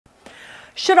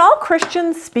Should all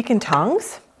Christians speak in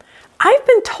tongues? I've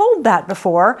been told that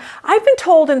before. I've been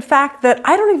told, in fact, that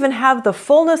I don't even have the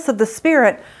fullness of the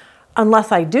Spirit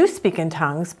unless I do speak in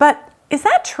tongues. But is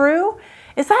that true?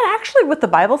 Is that actually what the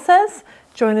Bible says?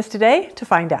 Join us today to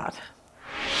find out.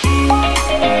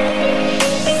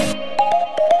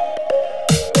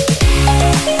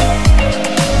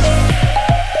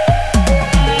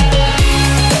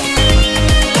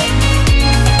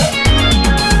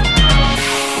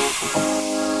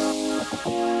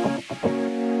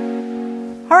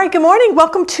 All right, good morning.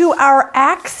 Welcome to our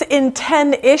Acts in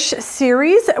 10-ish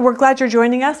series. We're glad you're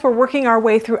joining us. We're working our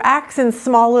way through Acts in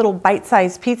small little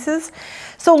bite-sized pieces.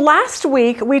 So last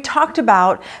week we talked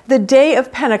about the day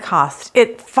of Pentecost.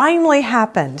 It finally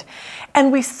happened.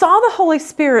 And we saw the Holy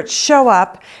Spirit show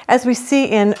up, as we see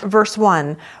in verse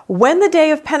 1. When the day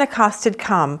of Pentecost had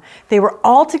come, they were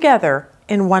all together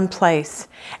in one place.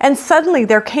 And suddenly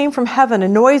there came from heaven a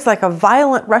noise like a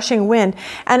violent rushing wind,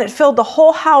 and it filled the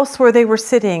whole house where they were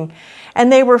sitting.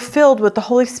 And they were filled with the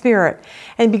Holy Spirit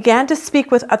and began to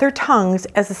speak with other tongues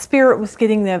as the Spirit was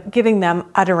giving them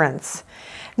utterance.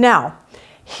 Now,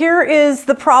 here is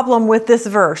the problem with this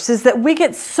verse, is that we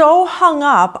get so hung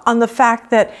up on the fact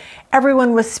that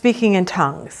everyone was speaking in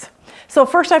tongues. So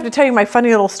first I have to tell you my funny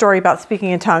little story about speaking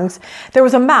in tongues. There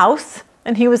was a mouse,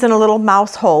 and he was in a little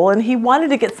mouse hole, and he wanted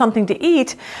to get something to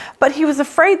eat, but he was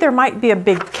afraid there might be a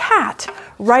big cat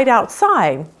right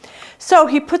outside. So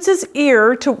he puts his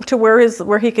ear to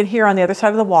where he can hear on the other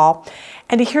side of the wall,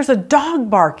 and he hears a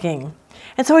dog barking.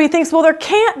 And so he thinks, well, there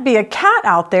can't be a cat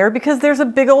out there because there's a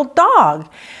big old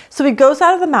dog. So he goes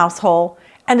out of the mouse hole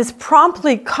and is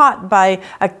promptly caught by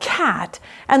a cat,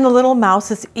 and the little mouse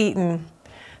is eaten.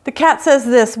 The cat says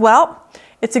this, well,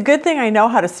 it's a good thing I know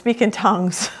how to speak in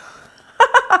tongues.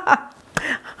 I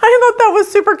thought that was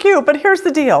super cute, but here's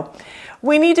the deal.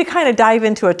 We need to kind of dive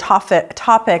into a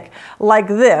topic like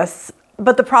this,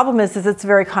 but the problem is it's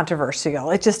very controversial.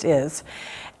 It just is.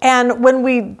 And when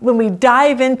we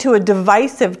dive into a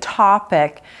divisive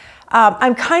topic,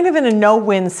 I'm kind of in a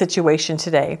no-win situation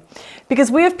today,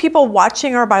 because we have people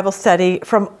watching our Bible study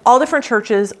from all different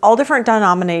churches, all different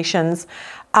denominations.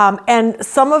 And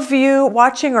some of you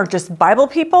watching are just Bible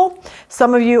people.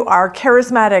 Some of you are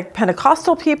charismatic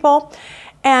Pentecostal people.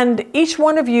 And each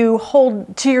one of you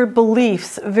hold to your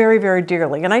beliefs very, very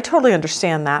dearly. And I totally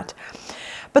understand that.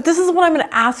 But this is what I'm going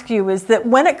to ask you, is that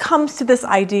when it comes to this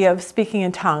idea of speaking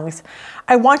in tongues,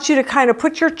 I want you to kind of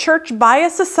put your church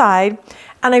bias aside,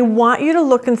 and I want you to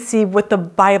look and see what the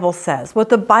Bible says, what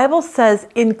the Bible says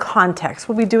in context.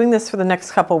 We'll be doing this for the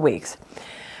next couple weeks.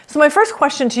 So my first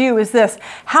question to you is this: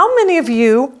 how many of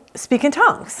you speak in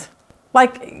tongues?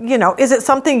 Like, is it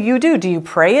something you do? Do you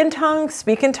pray in tongues,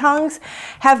 speak in tongues?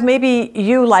 Have maybe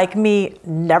you, like me,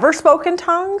 never spoken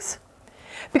tongues?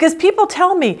 Because people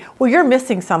tell me, well, you're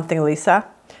missing something, Lisa.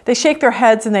 They shake their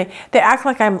heads and they act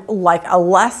like I'm like a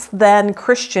less than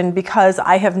Christian because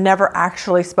I have never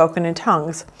actually spoken in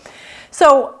tongues.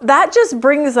 So that just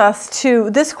brings us to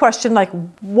this question, like,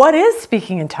 what is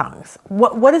speaking in tongues?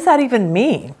 What does that even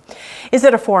mean? Is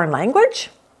it a foreign language?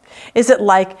 Is it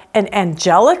like an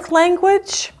angelic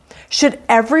language? Should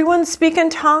everyone speak in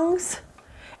tongues?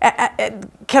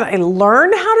 Can I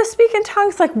learn how to speak in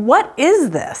tongues? Like, what is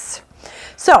this?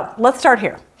 So let's start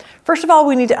here. First of all,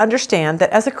 we need to understand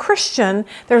that as a Christian,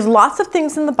 there's lots of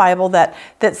things in the Bible that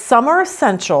some are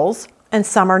essentials and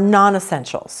some are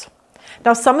non-essentials.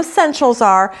 Now, some essentials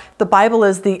are the Bible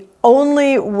is the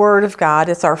only Word of God.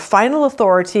 It's our final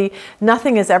authority.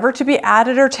 Nothing is ever to be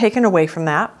added or taken away from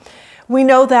that. We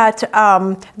know that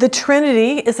the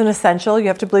Trinity is an essential. You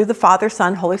have to believe the Father,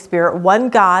 Son, Holy Spirit, one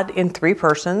God in three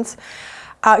persons.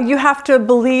 You have to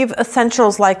believe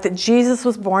essentials like that Jesus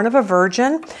was born of a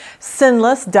virgin,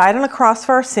 sinless, died on a cross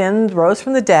for our sins, rose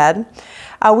from the dead.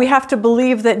 We have to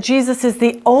believe that Jesus is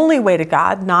the only way to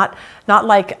God, not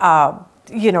like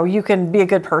you can be a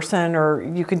good person or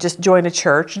you can just join a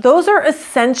church. Those are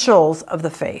essentials of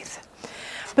the faith.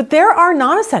 But there are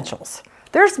non-essentials.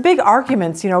 There's big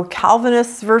arguments,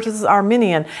 Calvinists versus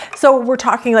Arminian. So we're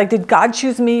talking like, did God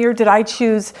choose me or did I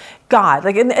choose God?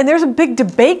 Like, and there's a big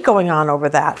debate going on over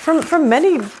that from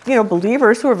many,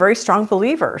 believers who are very strong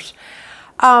believers.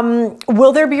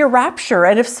 Will there be a rapture?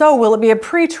 And if so, will it be a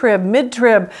pre-trib,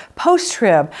 mid-trib,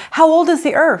 post-trib? How old is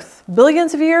the earth?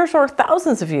 Billions of years or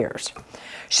thousands of years?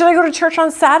 Should I go to church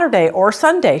on Saturday or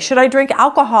Sunday? Should I drink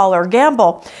alcohol or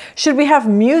gamble? Should we have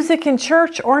music in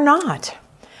church or not?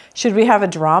 Should we have a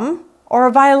drum or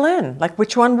a violin? Like,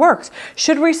 which one works?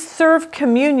 Should we serve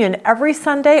communion every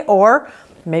Sunday or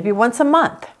maybe once a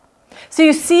month? So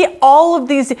you see all of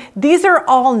these are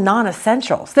all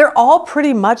non-essentials. They're all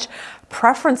pretty much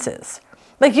preferences.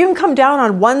 Like you can come down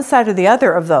on one side or the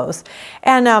other of those.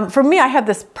 And for me, I have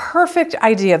this perfect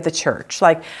idea of the church.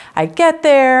 Like I get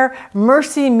there,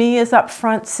 Mercy Me is up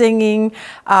front singing.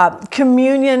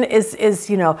 Communion is,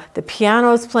 you know, the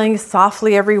piano is playing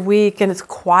softly every week and it's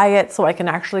quiet so I can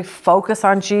actually focus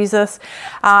on Jesus.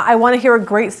 I want to hear a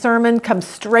great sermon come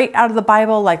straight out of the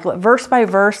Bible, like verse by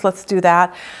verse. Let's do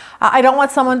that. I don't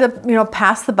want someone to, you know,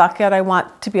 pass the bucket. I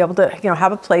want to be able to, you know,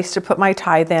 have a place to put my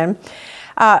tithe in.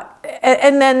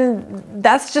 And then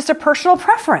that's just a personal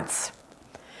preference.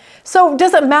 So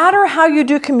does it matter how you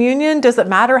do communion? Does it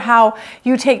matter how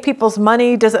you take people's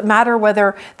money? Does it matter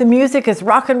whether the music is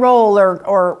rock and roll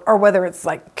or whether it's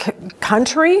like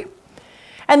country?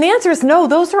 And the answer is no,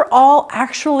 those are all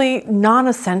actually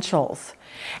non-essentials.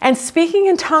 And speaking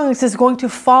in tongues is going to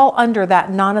fall under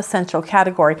that non-essential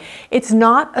category. It's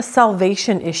not a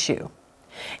salvation issue.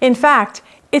 In fact,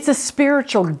 it's a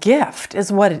spiritual gift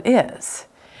is what it is.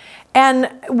 And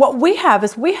what we have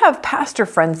is we have pastor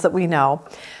friends that we know.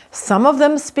 Some of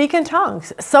them speak in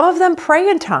tongues. Some of them pray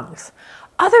in tongues.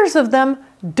 Others of them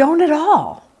don't at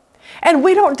all. And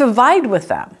we don't divide with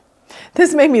them.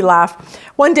 This made me laugh.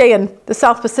 One day in the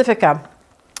South Pacific, a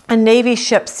Navy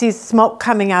ship sees smoke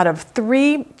coming out of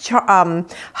 3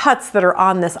 huts that are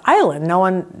on this island. No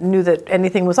one knew that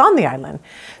anything was on the island.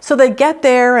 So they get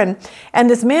there and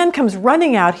this man comes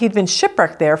running out. He'd been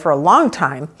shipwrecked there for a long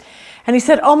time. And he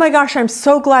said, "Oh my gosh, I'm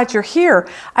so glad you're here.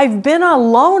 I've been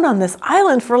alone on this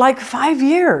island for like 5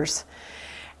 years."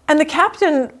 And the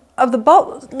captain of the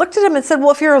boat looked at him and said, "Well,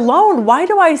 if you're alone, why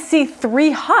do I see 3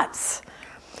 huts?"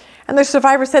 And the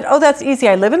survivor said, "Oh, that's easy.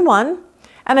 I live in one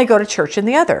and I go to church in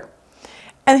the other."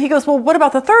 And he goes, "Well, what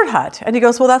about the 3rd hut?" And he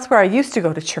goes, "Well, that's where I used to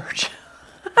go to church."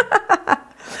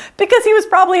 Because he was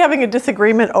probably having a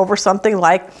disagreement over something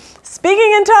like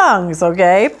speaking in tongues,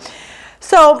 okay?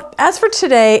 So as for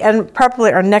today and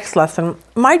probably our next lesson,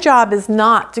 my job is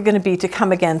not going to be to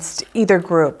come against either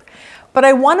group, but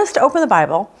I want us to open the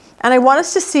Bible and I want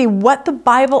us to see what the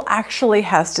Bible actually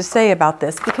has to say about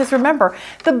this. Because remember,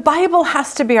 the Bible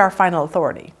has to be our final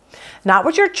authority. Not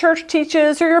what your church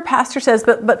teaches or your pastor says,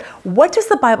 but what does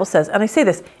the Bible says? And I say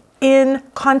this in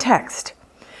context.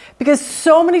 Because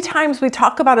so many times we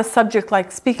talk about a subject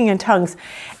like speaking in tongues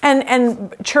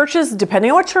and churches,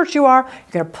 depending on what church you are,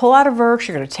 you're going to pull out a verse,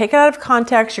 you're going to take it out of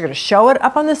context, you're going to show it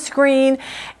up on the screen,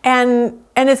 and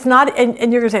it's not,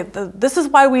 and you're going to say, this is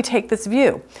why we take this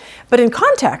view. But in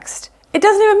context, it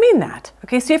doesn't even mean that.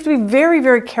 Okay, so you have to be very,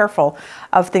 very careful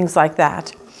of things like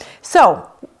that. So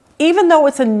even though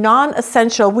it's a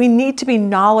non-essential, we need to be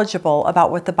knowledgeable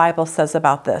about what the Bible says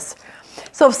about this.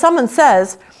 So if someone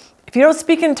says, "If you don't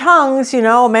speak in tongues, you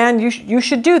know, man, you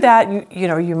should do that. You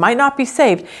know, you might not be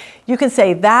saved." You can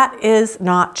say that is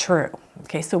not true.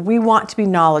 Okay, so we want to be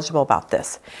knowledgeable about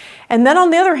this. And then on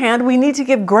the other hand, we need to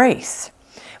give grace.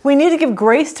 We need to give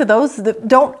grace to those that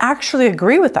don't actually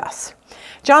agree with us.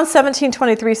 John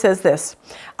 17:23 says this,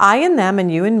 "I in them and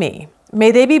you in me.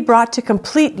 May they be brought to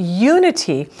complete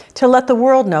unity to let the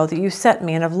world know that you sent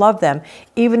me and have loved them,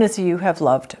 even as you have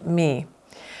loved me."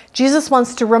 Jesus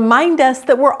wants to remind us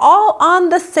that we're all on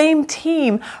the same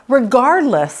team,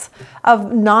 regardless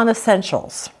of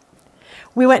non-essentials.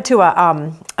 We went to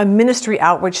a ministry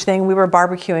outreach thing. We were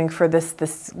barbecuing for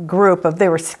this group they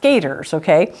were skaters,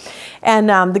 okay? And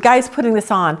the guys putting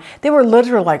this on, they were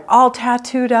literally like all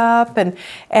tattooed up and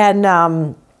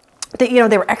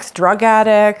they were ex-drug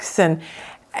addicts and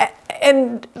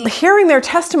hearing their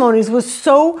testimonies was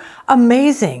so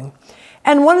amazing.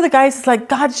 And one of the guys is like,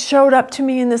 "God showed up to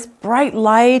me in this bright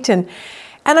light." And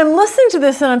I'm listening to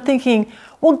this and I'm thinking,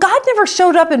 well, God never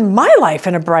showed up in my life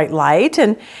in a bright light.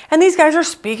 And these guys are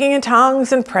speaking in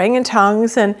tongues and praying in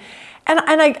tongues. And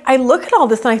I look at all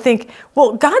this and I think,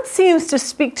 well, God seems to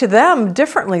speak to them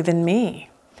differently than me.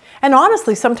 And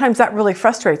honestly, sometimes that really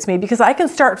frustrates me because I can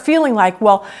start feeling like,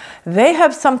 well, they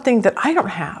have something that I don't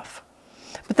have.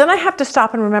 But then I have to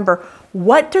stop and remember,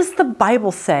 what does the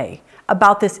Bible say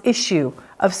about this issue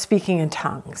of speaking in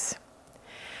tongues?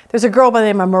 There's a girl by the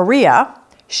name of Maria.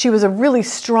 She was a really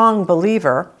strong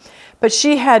believer, but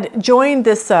she had joined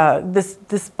this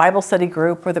Bible study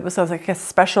group where it was like a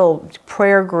special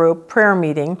prayer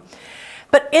meeting.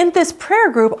 But in this prayer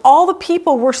group, all the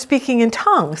people were speaking in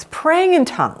tongues, praying in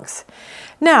tongues.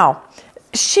 Now,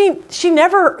 she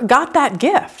never got that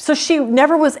gift, so she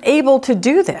never was able to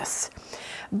do this.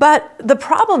 But the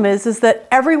problem is that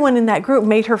everyone in that group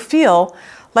made her feel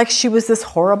like she was this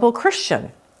horrible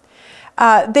Christian.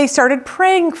 They started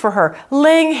praying for her,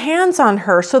 laying hands on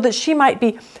her so that she might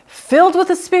be filled with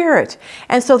the Spirit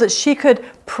and so that she could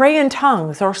pray in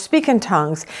tongues or speak in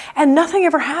tongues, and nothing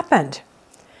ever happened.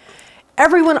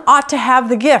 Everyone ought to have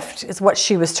the gift, is what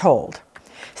she was told.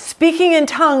 Speaking in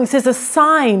tongues is a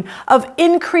sign of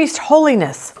increased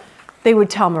holiness, they would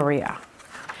tell Maria.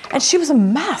 And she was a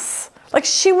mess. Like,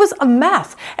 she was a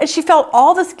mess. And she felt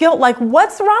all this guilt, like,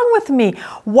 what's wrong with me?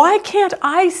 Why can't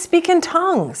I speak in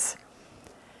tongues?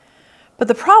 But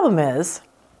the problem is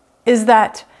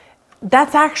that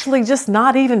that's actually just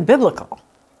not even biblical.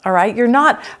 All right? You're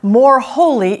not more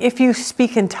holy if you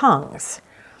speak in tongues.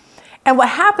 And what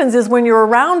happens is when you're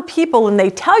around people and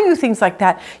they tell you things like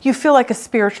that, you feel like a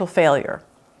spiritual failure.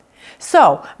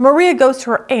 So Maria goes to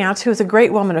her aunt, who's a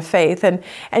great woman of faith, and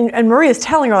Maria's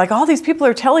telling her, like, all these people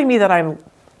are telling me that I'm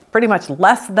pretty much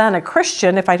less than a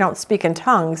Christian if I don't speak in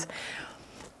tongues.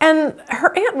 And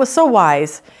her aunt was so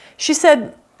wise. She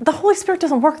said, the Holy Spirit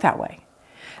doesn't work that way.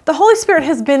 The Holy Spirit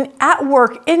has been at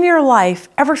work in your life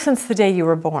ever since the day you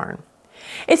were born.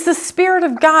 It's the Spirit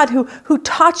of God who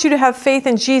taught you to have faith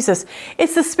in Jesus.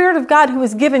 It's the Spirit of God who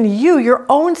has given you your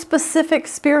own specific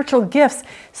spiritual gifts.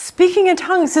 Speaking in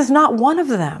tongues is not one of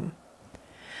them.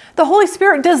 The Holy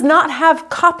Spirit does not have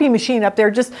copy machine up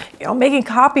there just making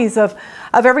copies of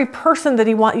every person that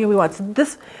He wants. He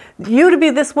wants you to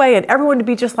be this way and everyone to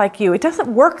be just like you. It doesn't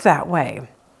work that way.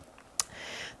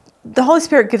 The Holy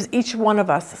Spirit gives each one of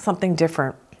us something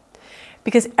different,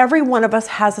 because every one of us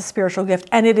has a spiritual gift,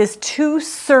 and it is to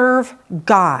serve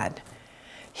God.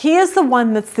 He is the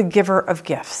one that's the giver of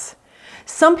gifts.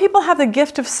 Some people have the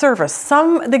gift of service,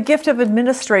 some the gift of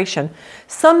administration,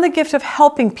 some the gift of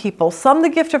helping people, some the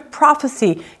gift of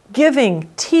prophecy,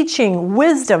 giving, teaching,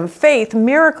 wisdom, faith,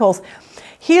 miracles,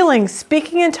 healing,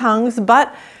 speaking in tongues,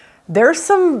 but there's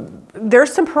some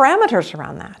parameters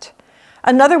around that.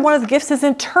 Another one of the gifts is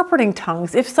interpreting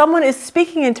tongues. If someone is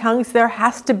speaking in tongues, there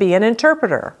has to be an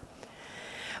interpreter.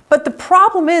 But the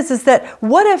problem is that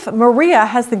what if Maria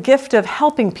has the gift of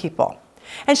helping people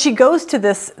and she goes to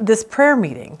this prayer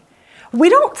meeting? We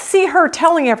don't see her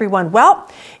telling everyone, well,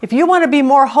 if you want to be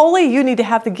more holy, you need to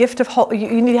have the gift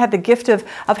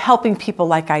of helping people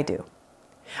like I do.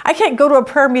 I can't go to a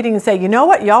prayer meeting and say, you know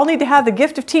what, y'all need to have the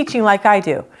gift of teaching like I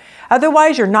do.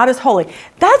 Otherwise, you're not as holy.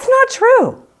 That's not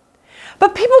true.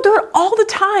 But people do it all the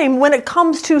time when it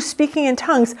comes to speaking in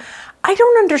tongues. I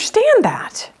don't understand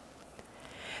that.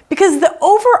 Because the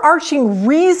overarching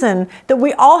reason that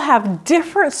we all have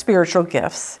different spiritual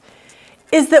gifts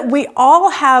is that we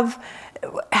all have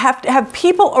to have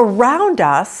people around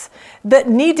us that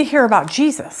need to hear about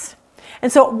Jesus.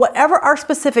 And so whatever our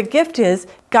specific gift is,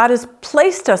 God has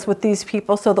placed us with these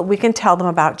people so that we can tell them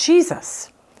about Jesus.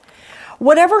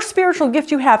 Whatever spiritual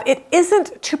gift you have, it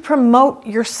isn't to promote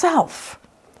yourself.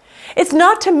 It's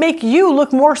not to make you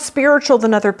look more spiritual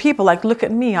than other people. Like, look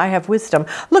at me, I have wisdom.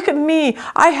 Look at me,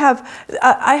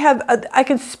 I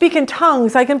can speak in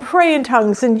tongues, I can pray in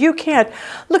tongues, and you can't.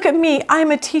 Look at me, I'm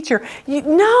a teacher.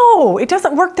 No, it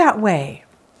doesn't work that way.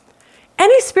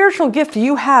 Any spiritual gift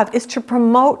you have is to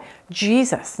promote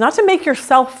Jesus, not to make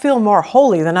yourself feel more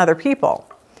holy than other people.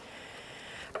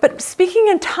 But speaking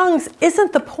in tongues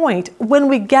isn't the point when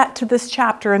we get to this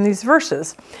chapter and these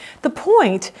verses. The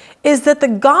point is that the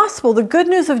gospel, the good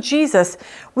news of Jesus,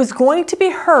 was going to be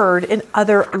heard in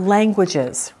other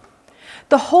languages.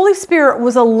 The Holy Spirit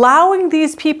was allowing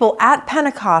these people at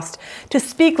Pentecost to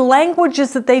speak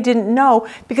languages that they didn't know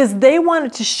because they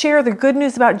wanted to share the good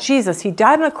news about Jesus. He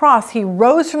died on the cross. He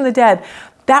rose from the dead.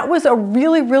 That was a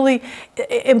really, really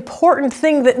important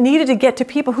thing that needed to get to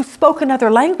people who spoke in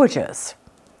other languages.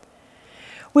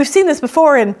 We've seen this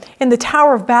before in the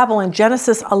Tower of Babel in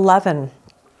Genesis 11.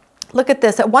 Look at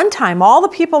this. At one time, all the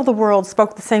people of the world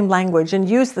spoke the same language and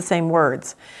used the same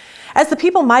words. As the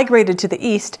people migrated to the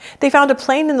east, they found a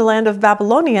plain in the land of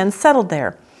Babylonia and settled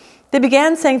there. They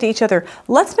began saying to each other,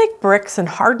 let's make bricks and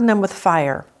harden them with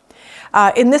fire.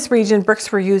 In this region,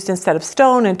 bricks were used instead of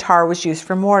stone and tar was used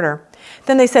for mortar.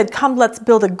 Then they said, come, let's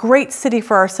build a great city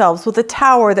for ourselves with a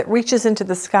tower that reaches into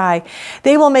the sky.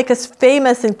 They will make us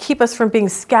famous and keep us from being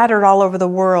scattered all over the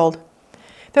world.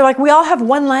 They're like, we all have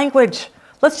one language.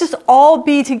 Let's just all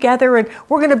be together and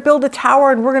we're going to build a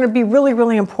tower and we're going to be really,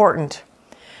 really important.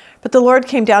 But the Lord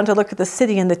came down to look at the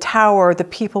city and the tower the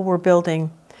people were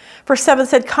building. Verse 7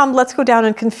 said, come, let's go down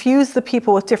and confuse the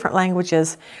people with different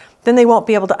languages. Then they won't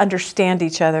be able to understand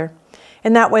each other.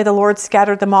 In that way, the Lord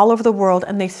scattered them all over the world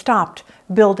and they stopped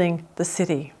building the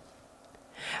city.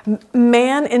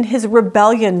 Man in his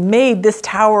rebellion made this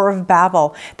Tower of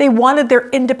Babel. They wanted their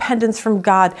independence from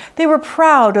God. They were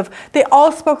proud they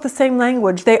all spoke the same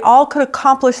language. They all could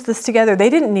accomplish this together. They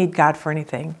didn't need God for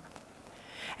anything.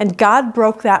 And God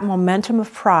broke that momentum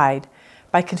of pride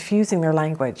by confusing their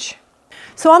language.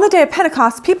 So on the day of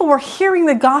Pentecost, people were hearing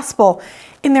the gospel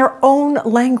in their own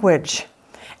language.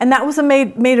 And that was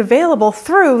made available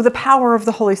through the power of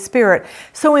the Holy Spirit.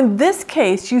 So in this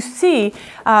case, you see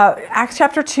Acts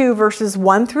chapter 2, verses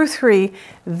 1 through 3,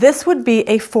 this would be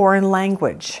a foreign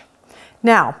language.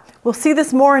 Now, we'll see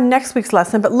this more in next week's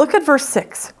lesson, but look at verse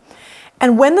 6.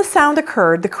 And when the sound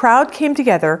occurred, the crowd came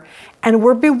together and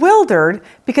were bewildered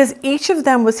because each of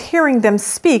them was hearing them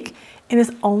speak in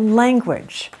his own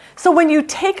language. So when you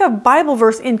take a Bible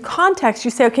verse in context, you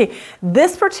say, okay,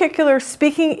 this particular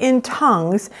speaking in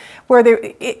tongues, where there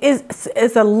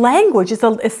is a language, is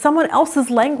someone else's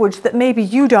language that maybe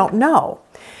you don't know.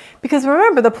 Because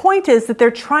remember, the point is that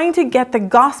they're trying to get the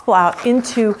gospel out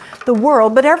into the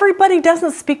world, but everybody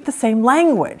doesn't speak the same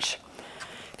language.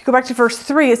 If you go back to verse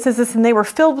 3, it says this, and they were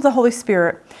filled with the Holy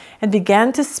Spirit and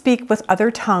began to speak with other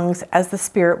tongues as the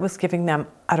Spirit was giving them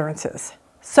utterances.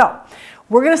 So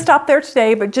we're going to stop there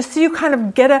today, but just so you kind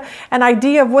of get an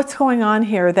idea of what's going on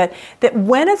here, that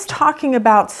when it's talking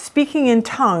about speaking in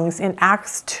tongues in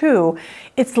Acts 2,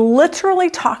 it's literally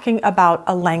talking about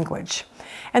a language.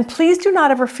 And please do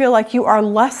not ever feel like you are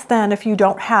less than if you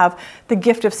don't have the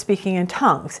gift of speaking in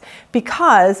tongues.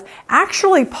 Because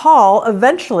actually Paul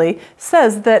eventually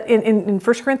says that in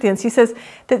 1 Corinthians, he says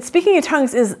that speaking in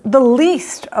tongues is the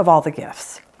least of all the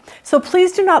gifts. So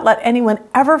please do not let anyone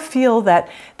ever feel that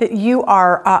you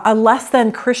are a less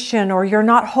than Christian or you're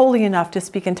not holy enough to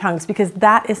speak in tongues, because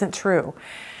that isn't true.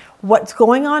 What's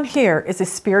going on here is a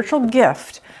spiritual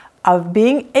gift of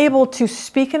being able to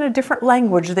speak in a different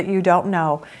language that you don't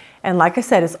know. And like I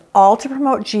said, it's all to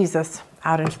promote Jesus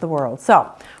out into the world.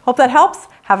 So, hope that helps.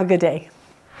 Have a good day.